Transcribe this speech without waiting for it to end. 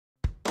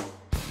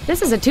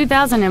This is a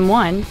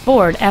 2001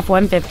 Ford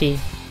F-150.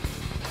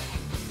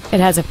 It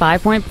has a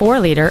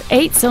 5.4-liter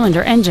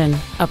 8-cylinder engine,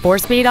 a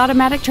 4-speed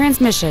automatic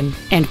transmission,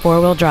 and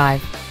 4-wheel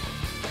drive.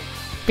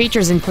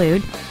 Features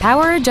include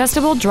power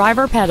adjustable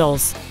driver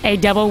pedals, a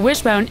double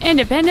wishbone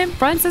independent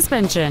front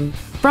suspension,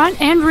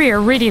 front and rear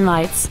reading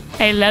lights,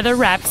 a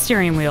leather-wrapped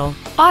steering wheel,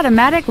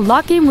 automatic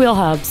locking wheel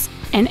hubs,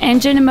 an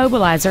engine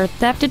immobilizer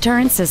theft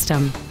deterrent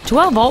system,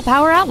 12-volt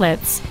power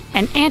outlets,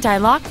 an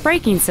anti-lock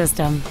braking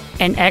system,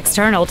 an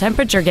external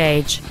temperature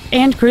gauge,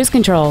 and cruise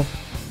control.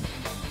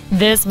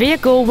 This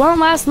vehicle won't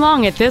last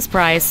long at this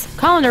price.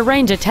 Call and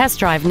arrange a test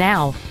drive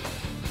now.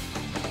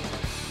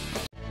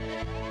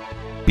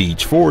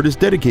 Beach Ford is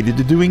dedicated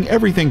to doing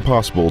everything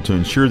possible to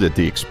ensure that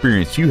the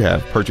experience you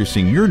have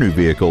purchasing your new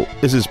vehicle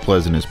is as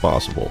pleasant as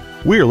possible.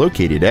 We are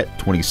located at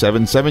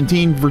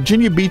 2717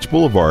 Virginia Beach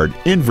Boulevard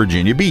in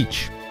Virginia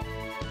Beach.